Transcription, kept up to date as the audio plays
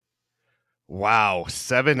Wow,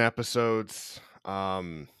 7 episodes.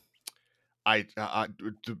 The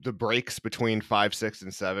breaks between 5, 6,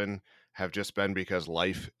 and 7 have just been because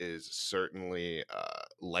life is certainly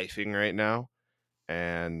lifing right now,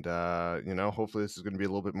 and hopefully this is going to be a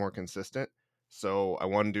little bit more consistent. So I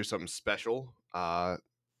want to do something special.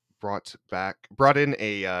 Brought in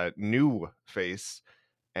a new face,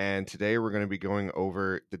 and today we're going to be going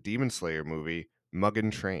over the Demon Slayer movie,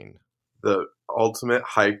 Mugen Train. The ultimate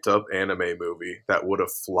hyped up anime movie that would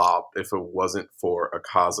have flopped if it wasn't for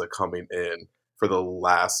Akaza coming in for the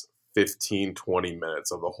last 15-20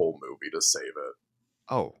 minutes of the whole movie to save it.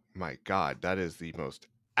 Oh my god, that is the most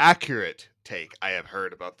accurate take I have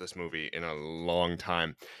heard about this movie in a long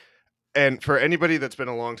time. And for anybody that's been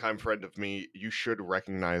a longtime friend of me, you should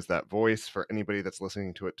recognize that voice. For anybody that's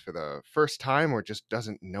listening to it for the first time or just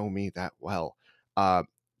doesn't know me that well,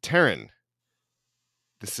 Taryn,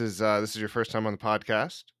 this is your first time on the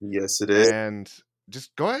podcast, Yes, it is. and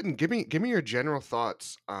just go ahead and give me your general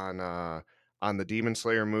thoughts on the Demon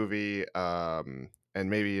Slayer movie, and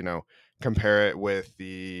maybe compare it with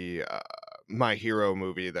the My Hero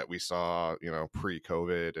movie that we saw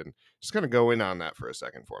pre-COVID, and just kind of go in on that for a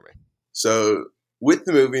second for me. So with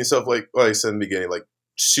the movie and stuff, like I said in the beginning, like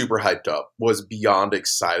super hyped up, was beyond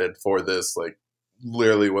excited for this. Like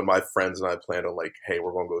literally when my friends and I planned on like, hey,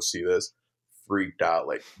 we're gonna go see this, freaked out,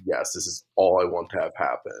 like, yes, this is all I want to have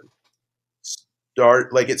happen.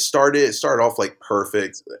 It started off like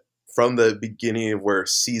perfect from the beginning of where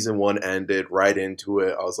season one ended right into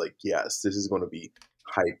it. I was like, yes, this is going to be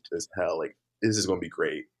hyped as hell. Like, this is going to be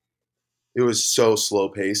great. It was so slow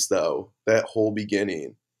paced though, that whole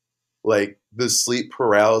beginning. Like the sleep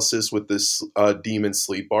paralysis with this demon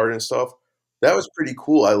sleep art and stuff, that was pretty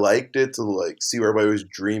cool. I liked it to like see where everybody was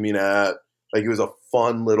dreaming at. Like it was a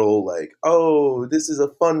fun little like, oh, this is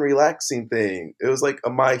a fun relaxing thing. It was like a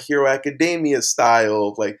My Hero Academia style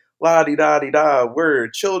of like la di da di da, we're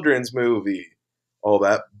a children's movie. All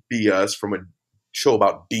that BS from a show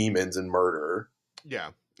about demons and murder. Yeah,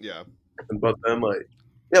 yeah. But then like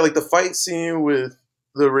yeah, like the fight scene with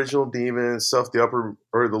the original demon and stuff, the upper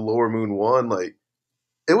or the lower moon one, like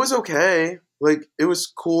it was okay. Like it was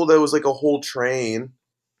cool that it was like a whole train.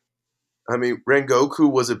 I mean,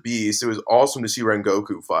 Rengoku was a beast. It was awesome to see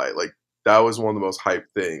Rengoku fight. Like that was one of the most hyped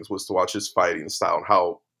things was to watch his fighting style and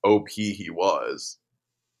how OP he was.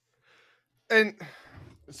 And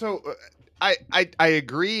so I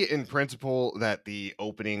agree in principle that the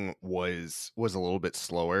opening was a little bit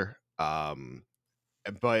slower.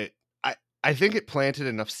 But I think it planted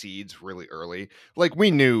enough seeds really early. Like we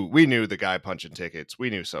knew the guy punching tickets. We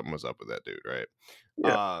knew something was up with that dude, right?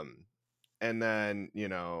 Yeah. And then,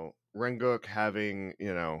 Rengook having,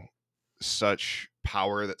 such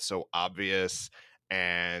power that's so obvious,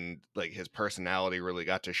 and like his personality really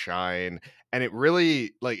got to shine, and it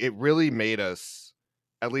really made us,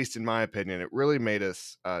 at least in my opinion, it really made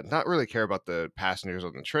us not really care about the passengers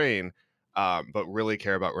on the train, but really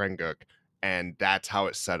care about Rengook, and that's how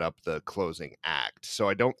it set up the closing act.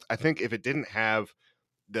 So I think if it didn't have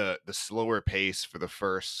the slower pace for the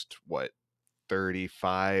first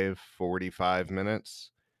 35-45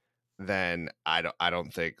 minutes, then I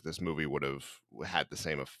don't think this movie would have had the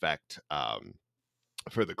same effect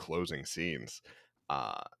for the closing scenes.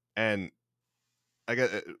 And I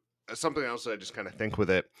guess something else that I just kind of think with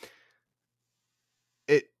it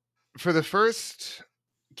for the first.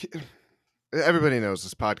 Everybody knows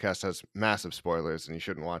this podcast has massive spoilers, and you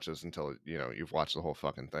shouldn't watch this until you've watched the whole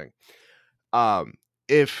fucking thing. Um,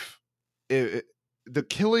 if the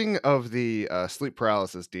killing of the sleep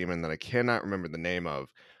paralysis demon that I cannot remember the name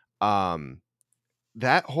of, um,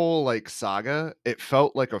 that whole like saga, it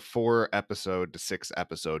felt like a 4 episode to 6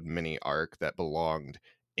 episode mini arc that belonged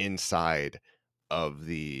inside of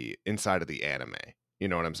the anime. You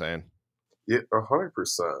know what I'm saying? Yeah, 100%.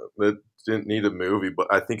 It didn't need a movie,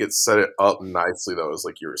 but I think it set it up nicely though, as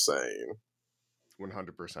like you were saying.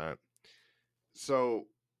 100%. So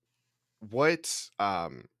what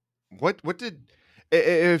did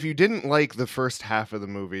if you didn't like the first half of the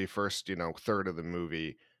movie, first third of the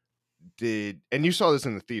movie, and you saw this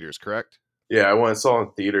in the theaters, correct? Yeah, I went and saw it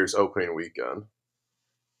in theaters opening weekend.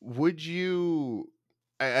 Would you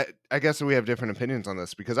I guess we have different opinions on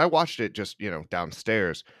this because I watched it just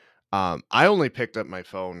downstairs. I only picked up my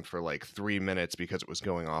phone for like 3 minutes because it was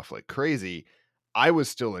going off like crazy. I was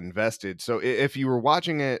still invested, so if you were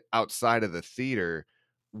watching it outside of the theater,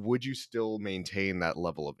 would you still maintain that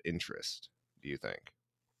level of interest, do you think?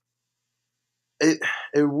 It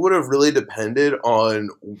it would have really depended on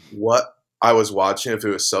what I was watching if it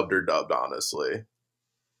was subbed or dubbed, honestly.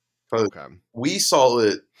 'Cause Okay. we saw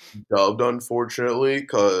it dubbed, unfortunately,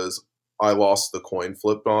 because I lost the coin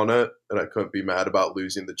flipped on it, and I couldn't be mad about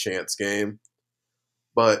losing the chance game.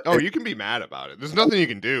 But Oh, you can be mad about it. There's nothing you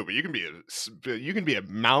can do, but you can be a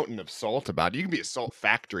mountain of salt about it. You can be a salt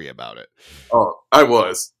factory about it. oh, I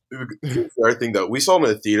was. Here's the other thing, though. We saw it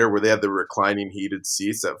in a theater where they had the reclining heated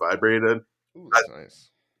seats that vibrated. Ooh, I, that's nice.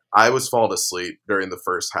 I was falling asleep during the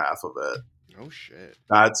first half of it. Oh shit.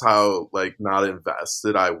 That's how like not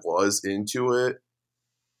invested I was into it.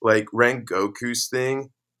 Like Rengoku's thing,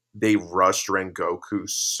 they rushed Rengoku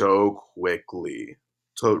so quickly.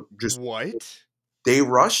 So just What? they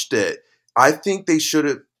rushed it. I think they should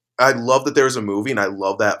have. I love that there's a movie, and I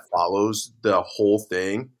love that follows the whole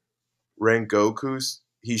thing. Rengoku's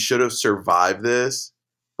he should have survived this,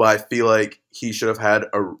 but I feel like he should have had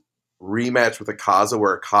a rematch with Akaza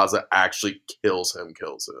where Akaza actually kills him.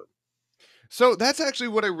 So that's actually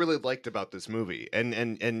what I really liked about this movie,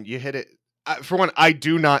 and you hit it. For one, I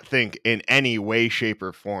do not think in any way, shape,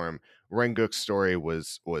 or form Rengook's story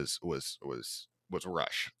was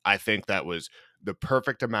rush. I think that was the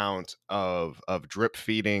perfect amount of drip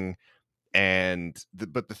feeding,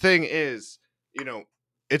 but the thing is, you know,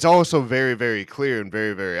 it's also very very clear and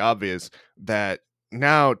very very obvious that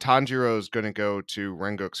now Tanjiro is going to go to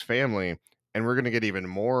Rengook's family, and we're going to get even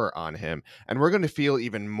more on him, and we're going to feel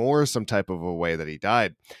even more some type of a way that he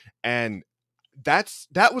died. And that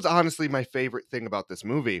was honestly my favorite thing about this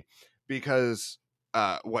movie, because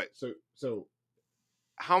what so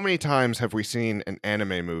how many times have we seen an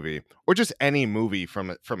anime movie or just any movie from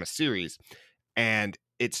a series and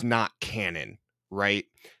it's not canon, right?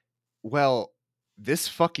 Well, this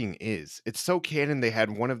fucking is. It's so canon. They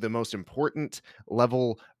had one of the most important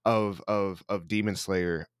level of Demon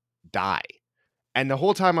Slayer die. And the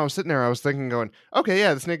whole time I was sitting there, I was thinking, going, okay,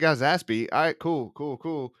 yeah, this nigga got his ass beat. All right, cool, cool,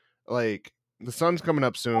 cool. Like the sun's coming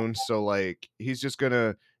up soon, so like he's just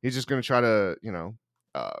gonna try to,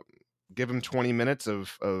 uh, give him 20 minutes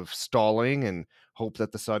of stalling and hope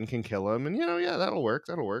that the sun can kill him, and yeah, that'll work,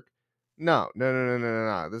 that'll work. No, no, no, no, no,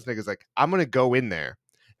 no, no. This nigga's like, I'm gonna go in there,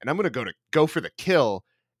 and I'm gonna go for the kill,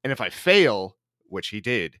 and if I fail, which he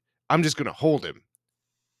did, I'm just gonna hold him,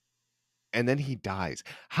 and then he dies.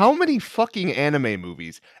 How many fucking anime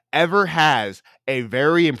movies ever has a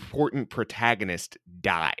very important protagonist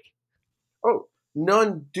die? Oh,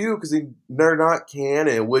 none do because they're not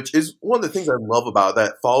canon, which is one of the things I love about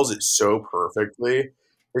that follows it so perfectly.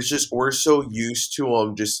 It's just we're so used to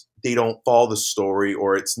them, just they don't follow the story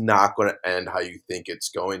or it's not going to end how you think it's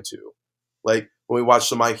going to. Like when we watched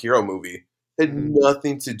the My Hero movie, it had Mhm.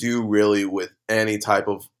 nothing to do really with any type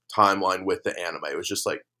of timeline with the anime. It was just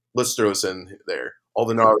like, let's throw this in there. All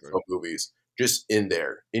the Exactly. Naruto movies, just in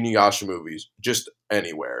there. Inuyasha movies, just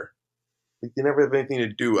anywhere. Like they never have anything to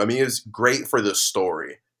do. I mean, it's great for the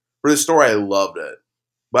story. For the story, I loved it,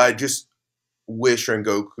 but I just wish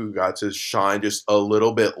Rengoku got to shine just a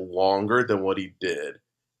little bit longer than what he did.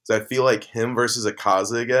 Because I feel like him versus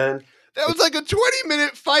Akaza again. That was like a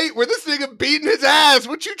 20-minute fight where this nigga beating his ass.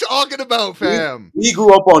 What you talking about, fam? We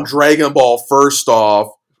grew up on Dragon Ball. First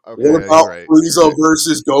off, Okay, what yeah, about you're right. You're Frieza right.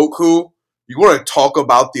 versus Goku? You want to talk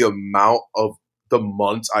about the amount of the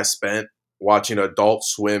months I spent watching Adult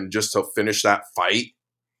Swim just to finish that fight?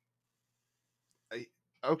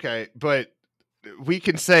 Okay, but we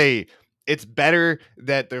can say it's better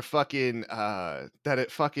that they're fucking that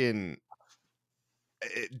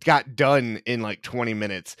it got done in like 20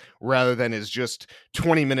 minutes rather than is just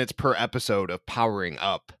 20 minutes per episode of powering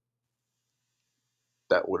up.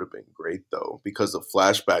 That would have been great though, because the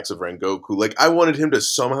flashbacks of Rengoku. Like I wanted him to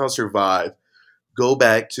somehow survive, go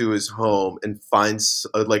back to his home, and find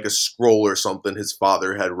like a scroll or something his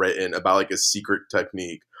father had written about like a secret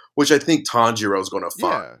technique, which I think Tanjiro is going to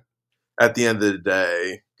find Yeah. at the end of the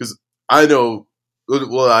day. Because I know,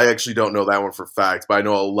 well, I actually don't know that one for fact, but I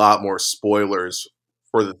know a lot more spoilers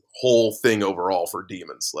for the whole thing overall for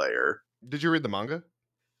Demon Slayer. Did you read the manga?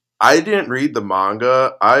 I didn't read the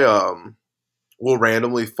manga. I will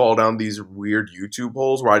randomly fall down these weird YouTube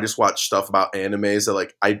holes where I just watch stuff about animes that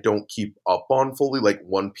like I don't keep up on fully, like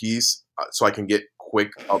One Piece, so I can get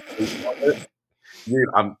quick updates on it. Dude,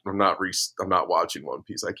 I'm not watching One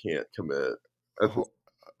Piece. I can't commit. At this, Ho-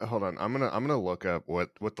 Hold on. I'm gonna look up what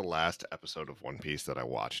the last episode of One Piece that I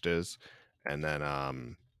watched is, and then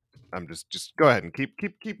I'm just go ahead and keep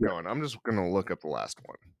yeah. going. I'm just gonna look up the last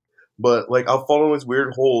one. But like I'll fall in these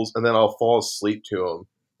weird holes and then I'll fall asleep to them.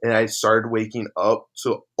 And I started waking up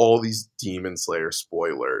to all these Demon Slayer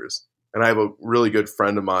spoilers. And I have a really good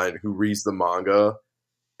friend of mine who reads the manga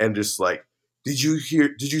and just like, did you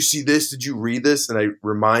see this? Did you read this? And I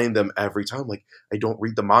remind them every time, like, I don't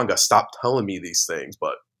read the manga. Stop telling me these things.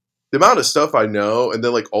 But the amount of stuff I know, and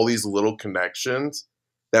then like all these little connections,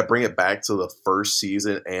 that bring it back to the first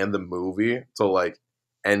season and the movie to like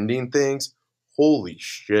ending things. Holy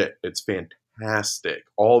shit, it's fantastic.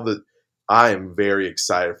 I am very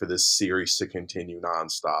excited for this series to continue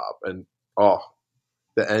nonstop. And oh,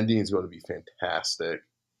 the ending is going to be fantastic.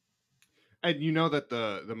 And you know that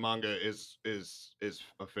the manga is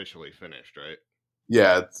officially finished, right?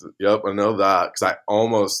 Yeah, yep, I know that because I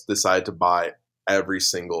almost decided to buy every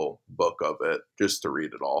single book of it just to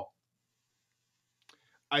read it all.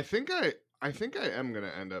 I think I think I am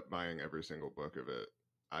gonna end up buying every single book of it.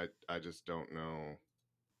 I just don't know.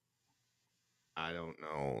 I don't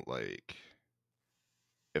know, like,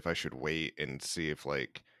 if I should wait and see if,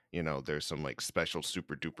 like, there's some like special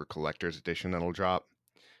super duper collector's edition that'll drop.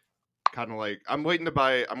 Kind of like I'm waiting to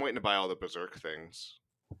buy all the Berserk things.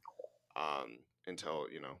 Until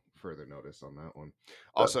further notice on that one.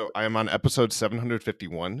 But Also, I am on episode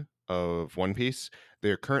 751 of One Piece.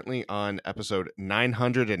 They're currently on episode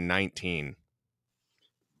 919.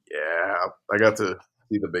 yeah, I got to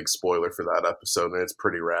see the big spoiler for that episode, and it's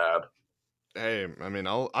pretty rad. Hey, I mean,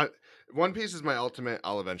 One Piece is my ultimate.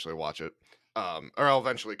 I'll eventually watch it, or I'll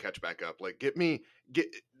eventually catch back up. Like, get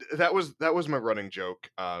that was my running joke.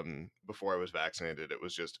 Before I was vaccinated, it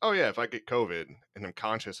was just, oh yeah, if I get COVID and I'm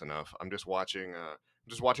conscious enough, I'm just watching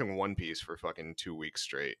One Piece for fucking 2 weeks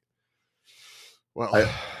straight. Well, I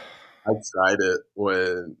I tried it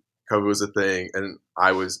when COVID was a thing, and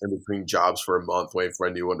I was in between jobs for a month waiting for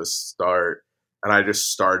a new one to start, and I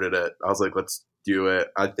just started it. I was like, let's do it.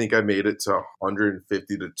 I think I made it to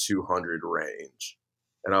 150 to 200 range,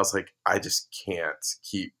 and I was like, I just can't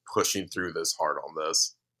keep pushing through this hard on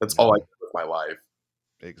this. That's all I no, do with my life.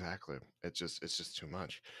 exactly. It's just too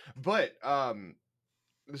much. But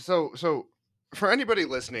so for anybody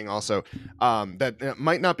listening also that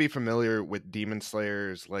might not be familiar with Demon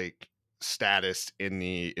Slayer's like status in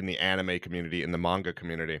the anime community, in the manga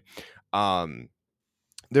community, um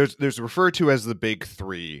there's referred to as the big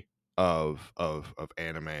three of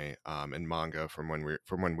anime and manga from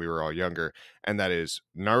when we were all younger, and that is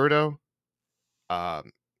Naruto,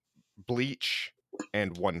 um Bleach,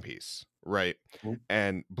 and One Piece, right?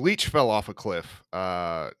 And Bleach fell off a cliff,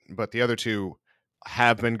 but the other two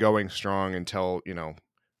have been going strong until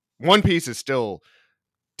One Piece is still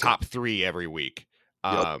top three every week.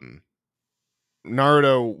 Yep. Um,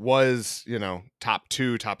 Naruto was top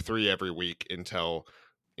two, top three every week until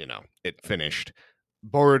it finished.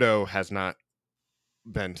 Boruto has not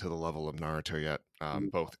been to the level of Naruto yet,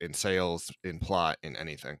 both in sales, in plot, in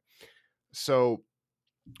anything. So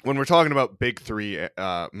when we're talking about big three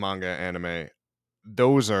manga anime,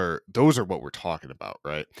 those are what we're talking about,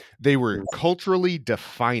 right? They were culturally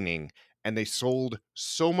defining, and they sold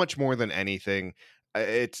so much more than anything.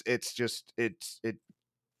 It's just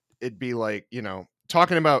it'd be like,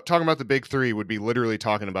 talking about the big three would be literally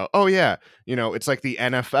talking about, oh yeah, it's like the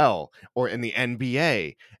NFL or in the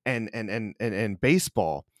NBA and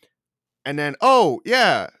baseball. And then, oh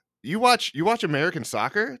yeah, you watch American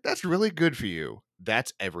soccer? That's really good for you.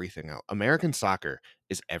 That's everything else. American soccer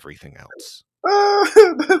is everything else,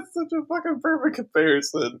 That's such a fucking perfect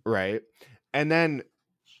comparison. right? And then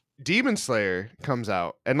Demon Slayer comes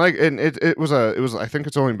out, and like, and it was I think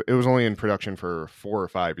it was only in production for 4 or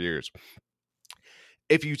 5 years.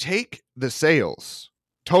 If you take the sales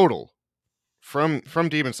total from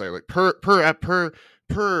Demon Slayer, like per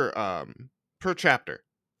chapter,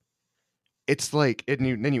 it's like,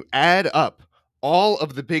 and then you add up all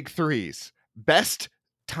of the big threes, best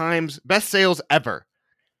sales ever,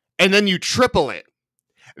 and then you triple it.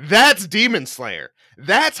 That's Demon Slayer.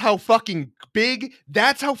 That's how fucking big,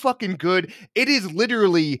 that's how fucking good. It is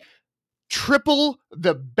literally triple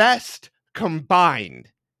the best combined.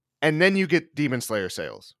 And then you get Demon Slayer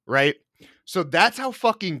sales, right? So that's how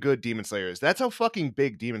fucking good Demon Slayer is. That's how fucking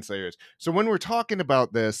big Demon Slayer is. So when we're talking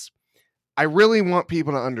about this, I really want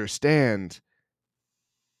people to understand,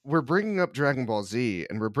 we're bringing up Dragon Ball Z,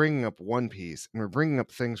 and we're bringing up One Piece, and we're bringing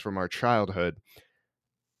up things from our childhood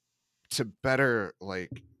to better,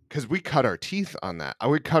 like, because we cut our teeth on that. I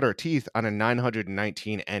would cut our teeth on a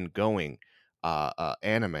 919 and going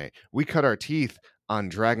anime. We cut our teeth on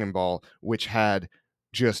Dragon Ball, which had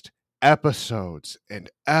just episodes and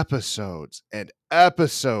episodes and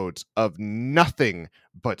episodes of nothing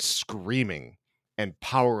but screaming and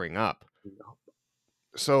powering up.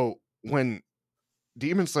 So when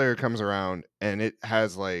Demon Slayer comes around and it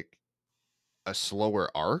has like a slower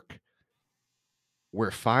arc,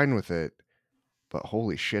 we're fine with it. But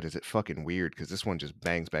holy shit, is it fucking weird, because this one just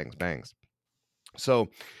bangs, bangs, bangs. So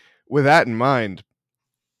with that in mind,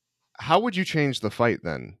 how would you change the fight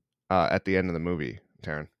then at the end of the movie,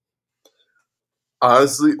 Taryn?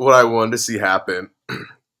 Honestly, what I wanted to see happen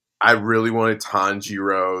I really wanted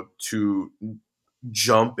Tanjiro to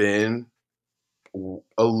jump in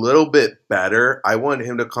a little bit better. I wanted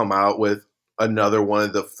him to come out with another one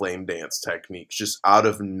of the flame dance techniques just out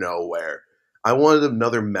of nowhere. I wanted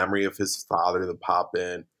another memory of his father to pop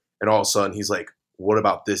in, and all of a sudden he's like, "What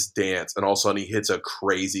about this dance?" And all of a sudden he hits a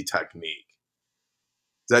crazy technique.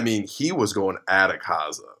 Does that mean he was going at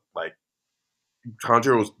Akaza? Like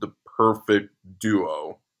Tanjiro was the perfect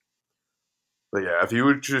duo. But yeah, if you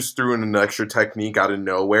would just threw in an extra technique out of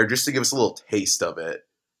nowhere just to give us a little taste of it,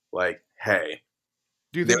 like, hey,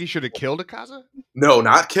 Do you there think he should have killed Akaza? no,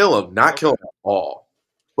 not kill him, not kill Okay. him at all.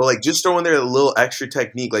 But like just throw in there a little extra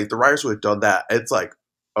technique. Like the writers would have done that. It's like,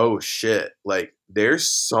 oh shit. Like there's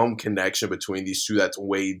some connection between these two that's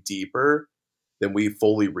way deeper than we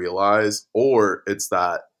fully realize. Or it's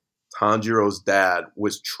that Tanjiro's dad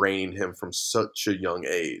was training him from such a young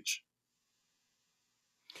age.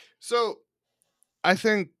 So I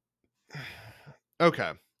think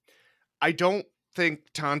okay. I don't think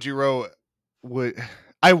Tanjiro would.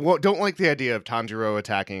 Don't like the idea of Tanjiro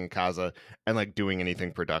attacking Akaza and like doing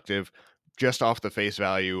anything productive, just off the face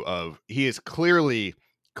value of he is clearly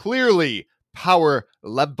power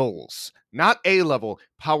levels, not a level,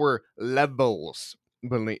 power levels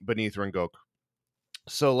beneath Rengoku.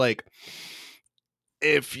 So like,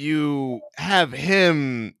 if you have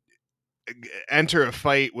him enter a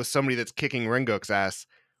fight with somebody that's kicking Rengoku's ass,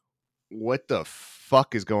 what the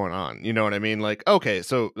fuck is going on? You know what I mean? Like, okay,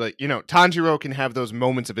 so like, Tanjiro can have those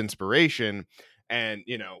moments of inspiration and,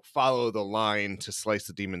 follow the line to slice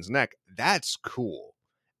the demon's neck. That's cool.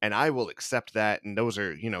 And I will accept that. And those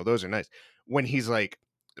are nice. When he's like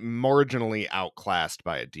marginally outclassed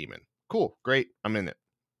by a demon. Cool, great. I'm in it.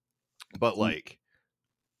 But like,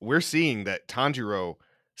 we're seeing that Tanjiro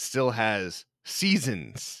still has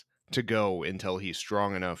seasons to go until he's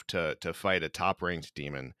strong enough to fight a top ranked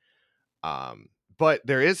demon. But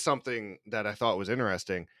there is something that I thought was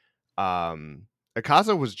interesting.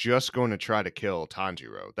 Akaza was just going to try to kill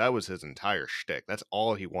Tanjiro. That was his entire shtick. That's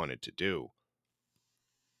all he wanted to do.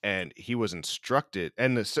 And he was instructed,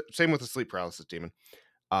 and the same with the sleep paralysis demon.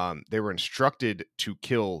 They were instructed to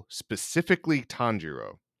kill specifically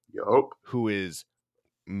Tanjiro, Yup. who is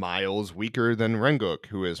miles weaker than Rengoku,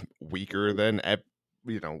 who is weaker than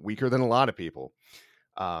weaker than a lot of people.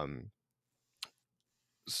 Um,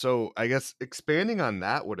 so I guess expanding on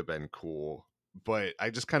that would have been cool, but I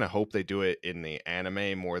just kind of hope they do it in the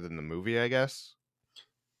anime more than the movie, I guess.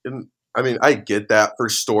 And I mean, I get that for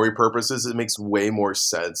story purposes. It makes way more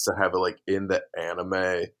sense to have it like in the anime,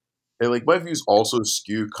 and like my views also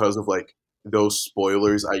skew because of like those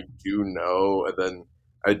spoilers I do know, and then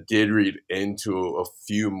I did read into a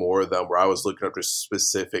few more of them where I was looking up just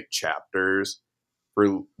specific chapters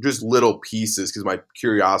for just little pieces because my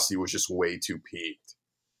curiosity was just way too peaked.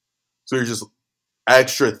 So there's just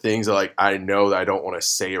extra things that like I know that I don't want to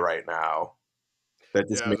say right now that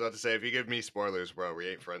Yeah, just I was about to say if you give me spoilers, bro, we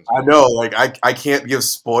ain't friends I anymore. know, like I can't give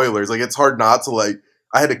spoilers. Like it's hard not to like.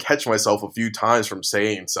 I had to catch myself a few times from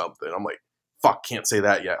saying something. I'm like, fuck, can't say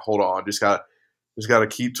that yet. Hold on, just gotta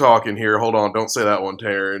keep talking here. Hold on, don't say that one,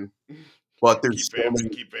 Taryn. But there's Keep so vamping,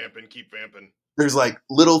 many. keep vamping, keep vamping. There's like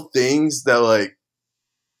little things that like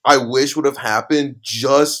I wish would have happened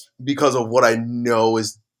just because of what I know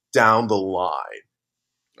is down the line.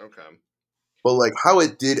 Okay. But like how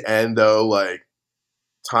it did end though, like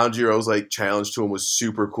Tanjiro's like challenge to him was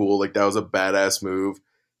super cool. Like that was a badass move.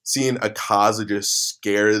 Seeing Akaza just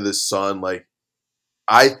scare the sun, like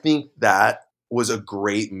I think that was a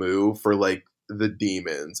great move for like the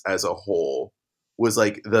demons as a whole. Was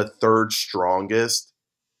like the third strongest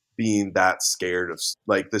being that scared of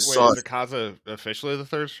like the Wait, sun. is Akaza officially the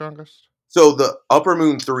third strongest? So the Upper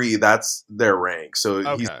Moon 3, that's their rank. So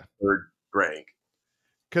he's Okay. third rank.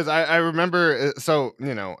 Because I remember, so,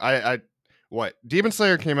 what? Demon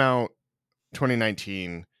Slayer came out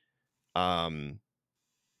 2019. Um,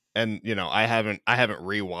 and I haven't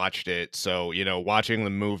rewatched it, so watching the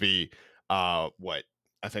movie, what,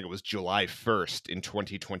 I think it was July 1st in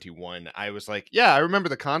 2021, I was like, yeah, I remember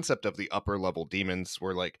the concept of the upper level demons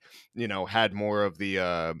were like, had more of the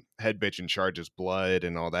head bitch in charge's blood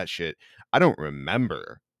and all that shit. I don't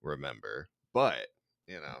remember, but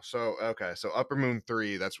so okay, so Upper Moon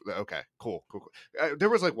 3, that's okay, cool. There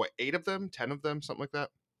was like what, 8 of them, 10 of them, something like that.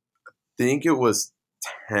 Think it was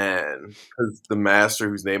 10 because the master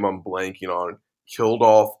whose name I'm blanking on killed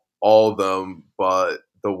off all of them, but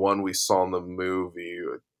the one we saw in the movie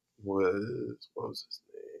was what was his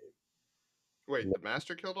Wait, name? the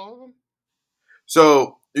master killed all of them?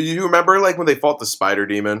 So you remember like when they fought the spider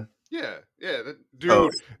demon? Yeah, Oh,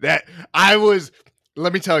 dude. That I was.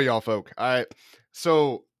 Let me tell y'all, folk.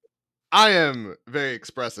 So I am very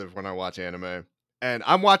expressive when I watch anime, and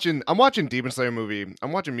I'm watching Demon Slayer movie.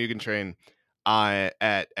 I'm watching Mugen Train. At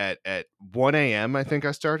 1 a.m. I think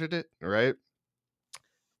I started it. Right.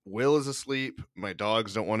 Will is asleep. My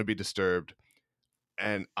dogs don't want to be disturbed,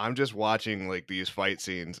 and I'm just watching like these fight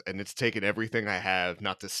scenes, and it's taking everything I have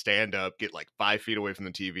not to stand up, get like 5 feet away from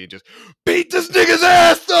the TV, and just beat this nigga's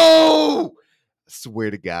ass. Though,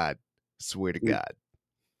 swear to God, swear to God.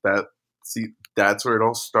 That see, that's where it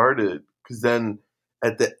all started. Because then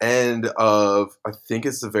at the end of, I think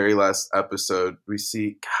it's the very last episode, we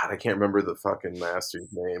see, God, I can't remember the fucking master's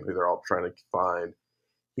name who they're all trying to find.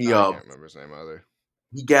 He I um can't remember his name either.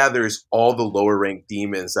 he gathers all the lower ranked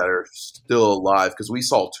demons that are still alive because we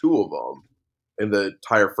saw two of them in the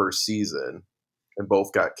entire first season, and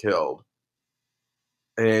both got killed.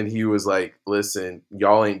 And he was like, "Listen,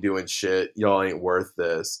 y'all ain't doing shit. Y'all ain't worth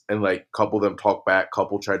this." And like, couple of them talked back.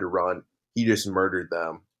 Couple tried to run. He just murdered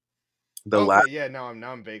them. The last, Okay, yeah, now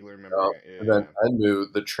I'm vaguely remembering it. and then Yeah,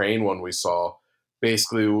 Enmu, the train one we saw,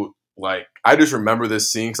 basically like I just remember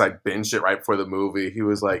this scene because I binged it right before the movie. He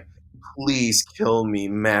was like, "Please kill me,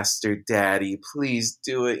 Master Daddy. Please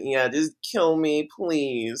do it. Yeah, just kill me,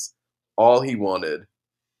 please." All he wanted,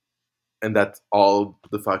 and that's all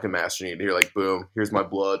the fucking master needed. You're like, boom, here's my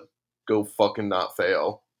blood. Go fucking not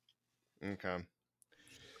fail. yeah. Okay.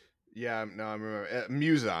 Yeah, no, I remember.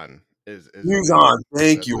 Muson is his name. Muzan,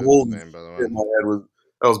 thank That's you. his Holy name, by the way. shit, my head was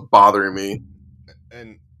that was bothering me.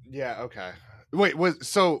 And yeah, okay. Wait, was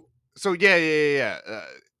so yeah.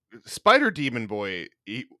 Spider Demon Boy,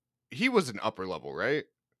 he was an upper level, right?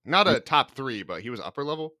 Not I a top 3, but he was upper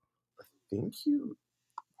level. think you,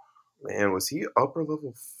 man, was he upper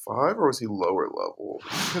level 5 or was he lower level?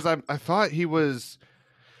 Because I thought he was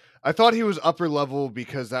upper level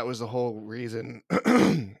because that was the whole reason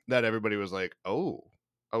that everybody was like, oh,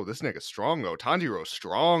 this nigga's strong though. Tanjiro's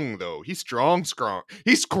strong though. He's strong.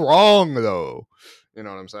 He's strong though. You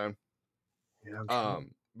know what I'm saying? Yeah, I'm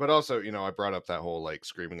trying. But also, I brought up that whole like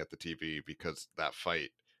screaming at the TV because that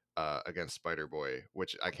fight against Spider Boy,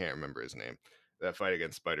 which I can't remember his name. That fight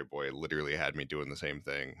against Spider Boy literally had me doing the same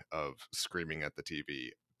thing of screaming at the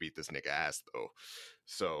TV, beat this nigga ass though.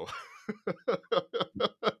 So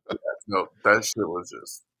No, that shit was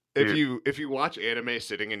just if dude. you watch anime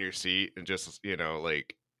sitting in your seat and just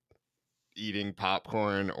like eating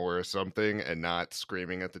popcorn or something and not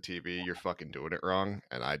screaming at the TV, you're fucking doing it wrong.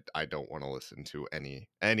 And I don't want to listen to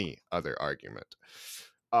any other argument.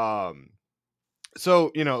 Um,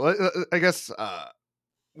 so I guess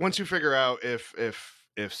once you figure out if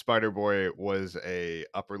Spider Boy was a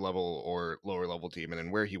upper level or lower level demon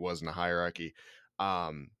and where he was in the hierarchy,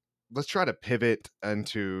 um, let's try to pivot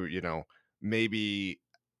into maybe,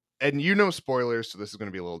 and spoilers, so this is going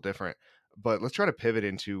to be a little different, but let's try to pivot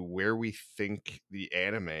into where we think the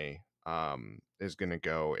anime is going to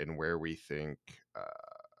go and where we think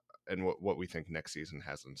and what we think next season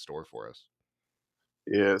has in store for us.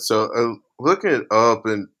 Yeah, so looking it up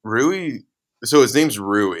and Rui, so his name's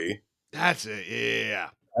Rui. That's it. Yeah.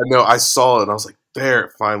 I know I saw it and I was like, there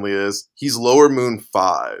it finally is. He's lower moon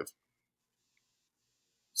 5.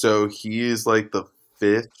 So he is like the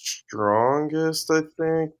fifth strongest, I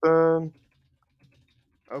think, then.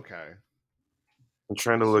 Okay. I'm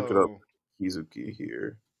trying to look it up. So Kizuki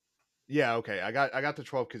here. yeah, okay. I got the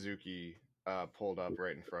 12 Kazuki pulled up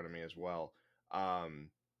right in front of me as well. Um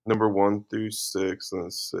Number 1 through 6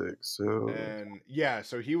 and 6. So and yeah,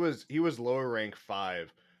 so he was lower rank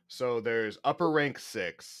 5. So there's upper rank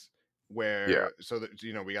 6 yeah. where so that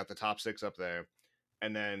we got the top 6 up there,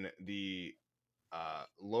 and then the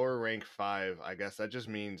lower rank 5, I guess that just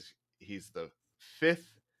means he's the fifth.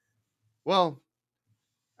 Well,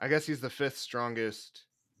 I guess he's the fifth strongest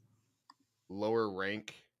lower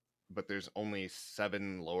rank, but there's only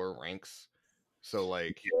 7 lower ranks. So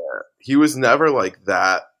like, He was never like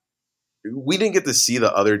that. We didn't get to see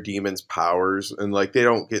the other demons' powers, and like they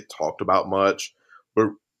don't get talked about much. But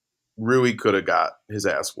Rui could have got his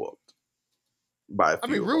ass whooped by a I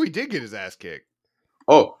mean, few of them. Rui did get his ass kicked.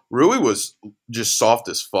 Oh, Rui was just soft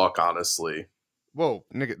as fuck, honestly. Whoa,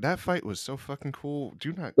 nigga, that fight was so fucking cool.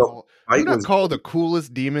 Do not The call do fight not was. call the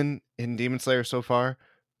coolest demon in Demon Slayer so far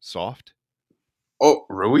soft. Oh,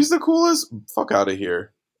 Rui's the coolest? Fuck out of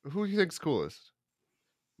here. Who do you think's coolest?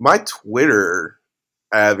 My Twitter,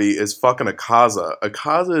 Abby, is fucking Akaza.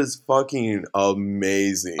 Akaza is fucking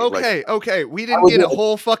amazing. Like, Okay. We I didn't was get a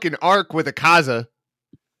whole fucking arc with Akaza.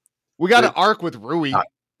 We got an it, arc with Rui. not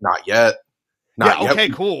yet. Yeah, Not yet. okay,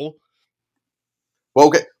 cool. Well,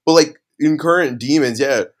 okay. But, like, in current demons,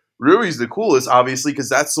 yeah, Rui's the coolest, obviously, because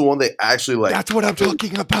that's the one they actually, like. That's what I'm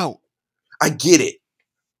talking about. I get it.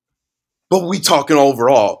 But we talking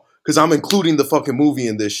overall. because I'm including the fucking movie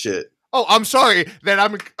in this shit. Oh, I'm sorry that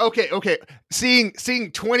I'm okay. Okay, seeing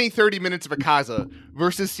 20, 30 minutes of Akaza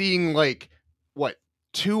versus seeing like what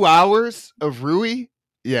 2 hours of Rui.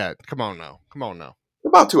 Yeah, come on now, come on now.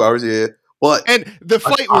 About 2 hours, yeah. But And the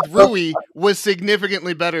fight with Akaza, Rui was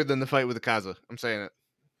significantly better than the fight with Akaza. I'm saying it.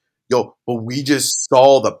 yo, but we just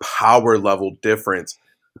saw the power level difference.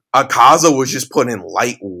 Akaza was just putting in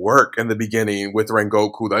light work in the beginning with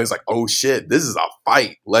Rengoku. That he's like, oh shit, this is a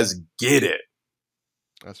fight. Let's get it.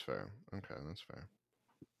 That's fair. Okay, that's fair.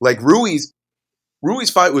 Like Rui's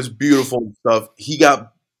fight was beautiful and stuff. He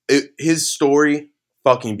got his story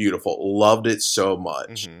fucking beautiful. Loved it so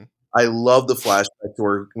much. Mm-hmm. I love the flashback to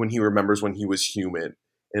where when he remembers when he was human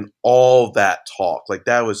and all that talk. Like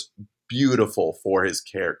that was beautiful for his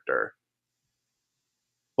character.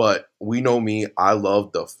 But we know me, I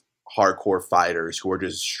love the hardcore fighters who are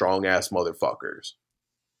just strong ass motherfuckers.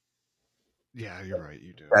 Yeah, you're right.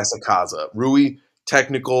 You do. That's Akaza. Rui,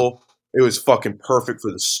 technical. It was fucking perfect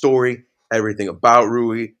for the story. Everything about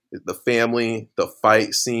Rui, the family, the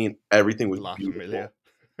fight scene, everything was La Familia.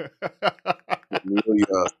 beautiful. Really,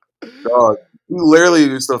 dog, he literally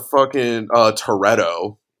was the fucking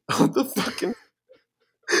Toretto. The fucking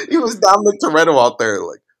he was Dominic Toretto out there,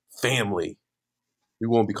 like family. You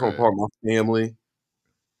won't become Right. part of my family.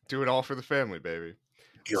 Do it all for the family, baby.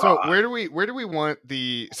 So God, where do we want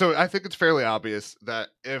the so I think it's fairly obvious that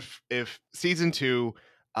if season 2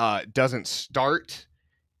 doesn't start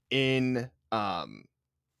in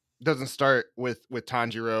doesn't start with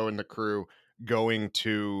Tanjiro and the crew going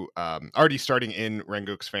to already starting in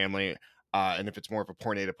Rengoku's family, and if it's more of a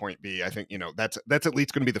point A to point B, I think that's at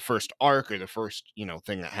least going to be the first arc or the first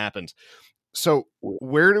thing that happens. So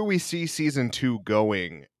where do we see season 2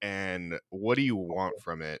 going, and what do you want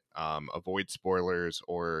from it? Avoid spoilers,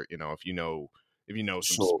 or if you know some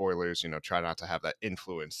so spoilers, try not to have that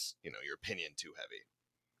influence your opinion too heavy.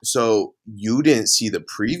 so you didn't see the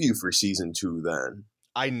preview for season two, then?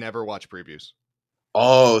 I never watch previews.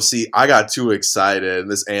 Oh, see, I got too excited.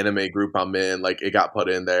 This anime group I'm in, like, it got put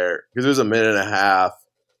in there because it was a minute and a half,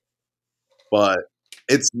 but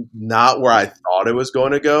it's not where I thought it was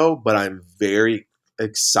going to go. But I'm very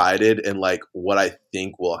excited and like what I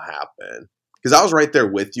think will happen because I was right there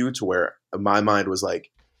with you to where my mind was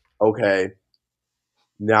like, okay,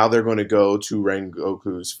 now they're going to go to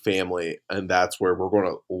Rengoku's family, and that's where we're going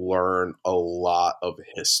to learn a lot of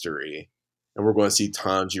history. And we're going to see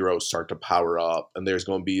Tanjiro start to power up, and there's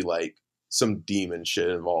going to be like some demon shit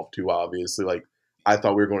involved too, obviously. Like, I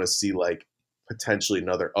thought we were going to see like potentially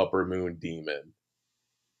another Upper Moon demon.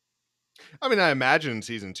 I mean, I imagine in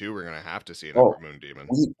season 2 we're gonna have to see an Upper Oh, Moon demon.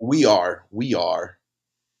 we are.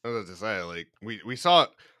 I was to say, like we saw.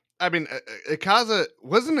 I mean,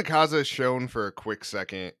 Akaza shown for a quick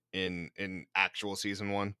second in actual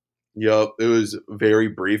season 1. Yup, it was very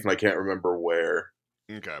brief, and I can't remember where.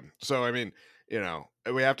 Okay, so I mean,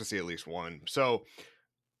 we have to see at least one. So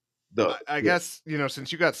The I yeah, guess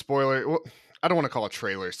since you got spoiler, well, I don't want to call it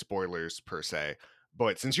trailer spoilers per se,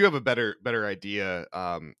 but since you have a better idea,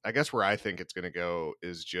 I guess where I think it's gonna go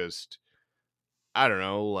is just I don't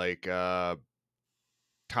know, like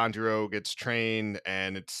Tanjiro gets trained,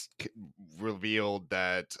 and it's revealed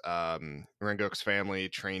that Rengoku's family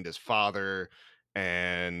trained his father,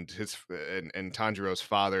 and and Tanjiro's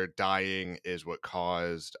father dying is what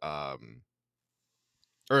caused or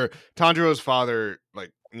Tanjiro's father,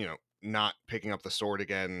 like not picking up the sword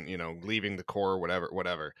again, leaving the core,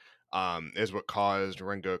 whatever, is what caused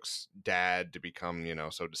Rengoku's dad to become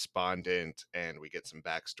so despondent, and we get some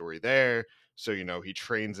backstory there. So he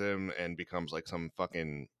trains him and becomes like some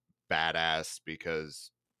fucking badass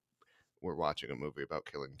because we're watching a movie about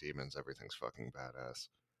killing demons. Everything's fucking badass.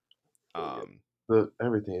 Um, the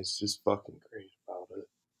everything is just fucking great about it.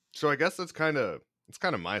 so I guess that's kind of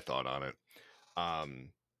my thought on it. Um,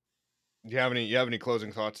 you have any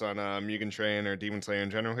closing thoughts on Mugen Train or Demon Slayer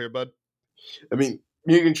in general here, bud? I mean,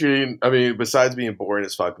 Mugen Train, I mean, besides being boring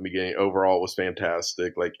as fuck in the beginning, overall was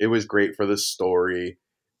fantastic. Like, it was great for the story.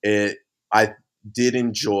 I did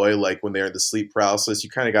enjoy, like, when they're in the sleep paralysis, you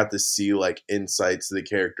kind of got to see, like, insights to the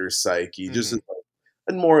character's psyche, just Mm-hmm. as,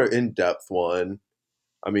 like, a more in depth one.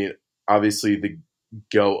 I mean, obviously, the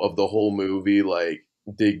goat of the whole movie, like,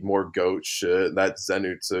 dig more goat shit. That's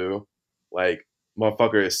Zenitsu. Like,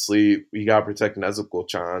 motherfucker is asleep. You gotta protect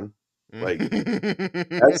Nezuko-chan. Like,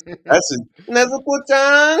 that's a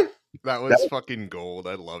Nezuko-chan. That was That fucking gold.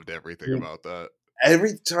 I loved everything about that.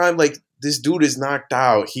 every time like this dude is knocked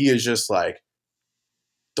out, he is just like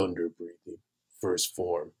thunder breathing, first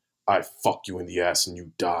form. I fuck you in the ass and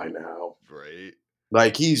you die now. Right?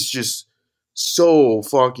 Like he's just. so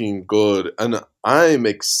fucking good, and I'm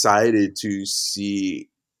excited to see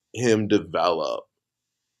him develop.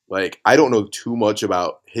 Like, I don't know too much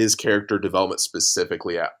about his character development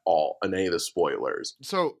specifically at all in any of the spoilers.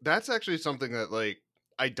 So that's actually something that like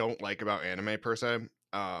I don't like about anime per se,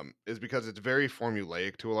 is because it's very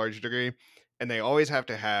formulaic to a large degree, and they always have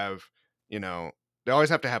to have, you know, they always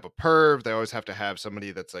have to have a perv, they always have to have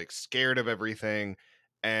somebody that's like scared of everything,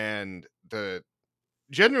 and the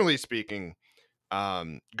generally speaking,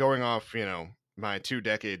 going off, my 2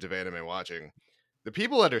 decades of anime watching, the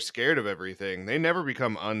people that are scared of everything, they never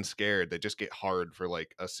become unscared. They just get hard for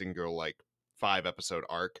like a single like 5 episode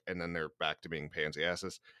arc, and then they're back to being pansy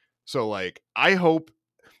asses. So like, I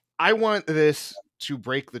want this to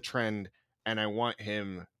break the trend, and I want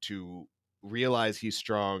him to realize he's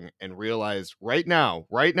strong and realize right now,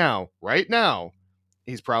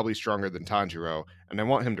 he's probably stronger than Tanjiro, and I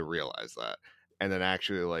want him to realize that, and then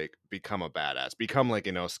actually like become a badass, become like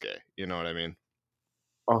Inosuke. You know what I mean?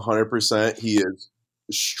 100%, he is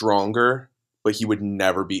stronger, but he would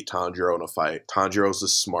never beat Tanjiro in a fight. Tanjiro's the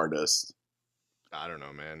smartest. I don't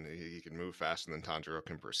know, man. He can move faster than Tanjiro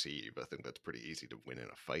can perceive. I think that's pretty easy to win in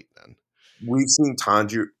a fight. Then We've seen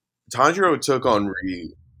Tanjiro took on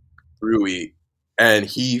Rui, and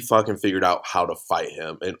he fucking figured out how to fight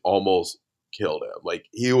him and almost killed him. Like,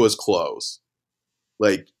 he was close.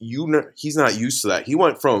 Like, he's not used to that. He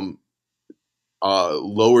went from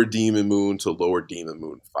lower Demon Moon to lower Demon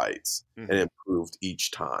Moon fights and hmm improved each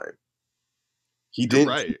time. He you're didn't.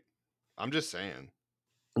 right. I'm just saying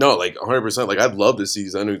No, like 100%. Like, I'd love to see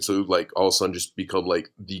Zenu to like all of a sudden just become like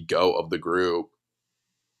the go of the group.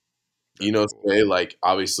 that'd be cool. Like,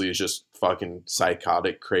 obviously is just fucking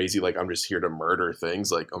psychotic, crazy. Like, I'm just here to murder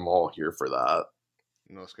things. Like, I'm all here for that.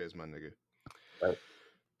 Inosuke is my nigga. Right.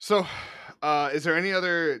 So, is there any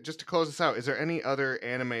other, just to close this out? Is there any other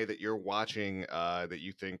anime that you're watching that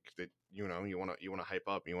you think that you wanna hype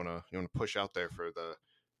up, you wanna push out there for the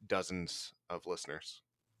dozens of listeners?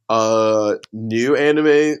 New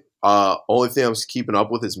anime. Only thing I'm keeping up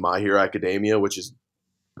with is My Hero Academia, which is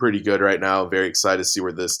pretty good right now. Very excited to see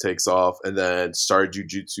where this takes off. And then start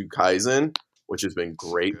Jujutsu Kaisen, which has been So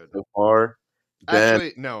great good. so far. Then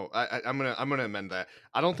Actually, no. I'm gonna amend that.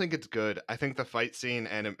 I don't think it's good. I think the fight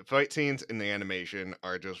scenes in the animation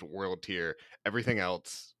are just world tier. Everything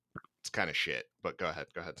else, it's kind of shit. But go ahead.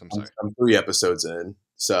 Go ahead. I'm sorry. I'm 3 episodes in,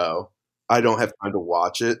 so I don't have time to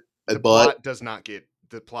watch it. the But plot does not get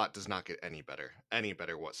the plot does not get any better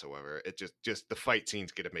whatsoever. It just the fight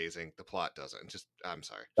scenes get amazing, the plot doesn't. Just I'm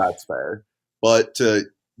sorry. that's fair. But to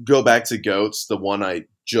go back to Goats, the one I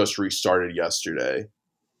just restarted yesterday,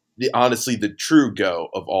 honestly the true go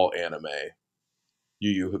of all anime,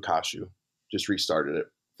 Yu Yu Hakusho. Just restarted it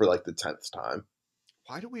for like the 10th time.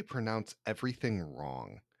 Why do we pronounce everything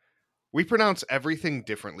wrong? We pronounce everything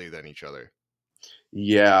differently than each other.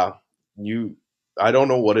 Yeah, you. I don't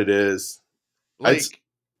know what it is. I'd Like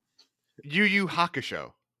Yu Yu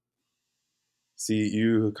Hakusho, see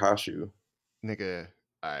Yu Hakusho. nigga.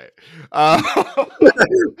 All right.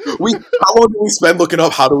 We how long do we spend looking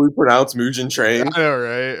up how do we pronounce Mugen Train? I know,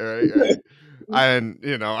 right, right. And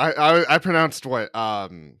I pronounced what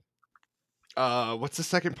what's the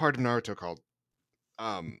second part of Naruto called?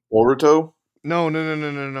 Um, Boruto? no.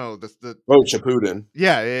 The Oh, Shippuden.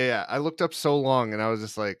 yeah. I looked up so long, and I was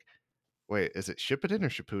just like, wait, is it Shippuden or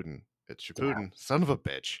Shippuden? It's Yeah, Shippuden. Son of a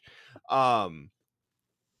bitch. Um,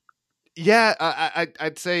 yeah,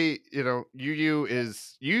 I'd say Yu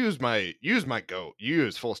Yu's my goat. Yu Yu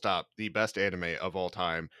is full stop the best anime of all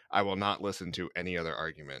time. I will not listen to any other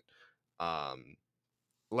argument. Um,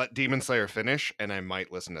 let Demon Slayer finish, and I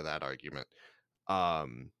might listen to that argument.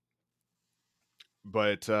 Um,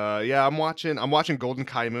 but yeah, I'm watching Golden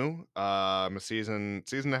Kaimu. I'm a season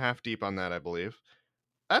and a half deep on that, I believe.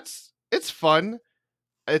 It's fun.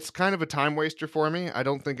 It's kind of a time waster for me. I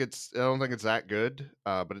don't think it's that good,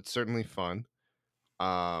 but it's certainly fun.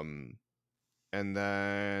 Um, and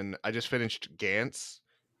then I just finished Gantz,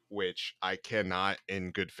 which I cannot,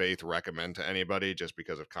 in good faith, recommend to anybody just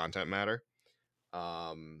because of content matter.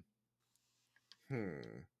 Um, hmm.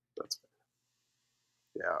 that's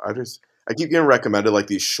yeah. I keep getting recommended like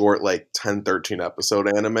these short like 10, 13 episode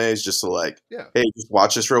animes just to like, Yeah, hey, just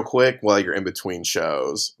watch this real quick while you're in between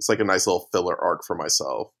shows. It's like a nice little filler arc for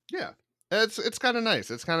myself. yeah. It's kind of nice.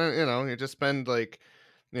 It's kind of you just spend like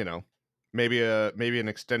you know maybe an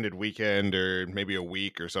extended weekend or maybe a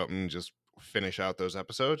week or something. Just finish out those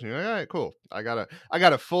episodes. And you're like, all right, cool. I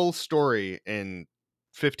got a full story in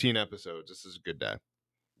 15 episodes. This is a good day.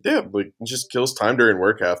 Yeah, like it just kills time during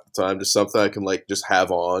work half the time. Just something I can like just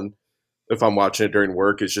have on. if I'm watching it during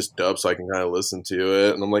work, it's just dubbed so I can kind of listen to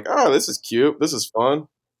it. And I'm like, oh, this is cute. This is fun.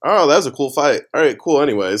 Oh, that's a cool fight. All right, cool.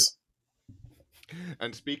 Anyways,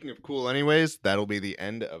 And speaking of cool, anyways, that'll be the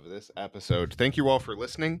end of this episode. Thank you all for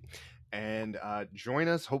listening, and join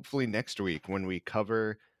us hopefully next week when we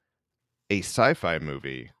cover a sci-fi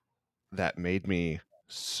movie that made me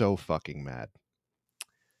so fucking mad.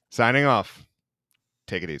 Signing off.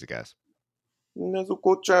 Take it easy, guys.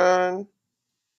 Nezuko-chan.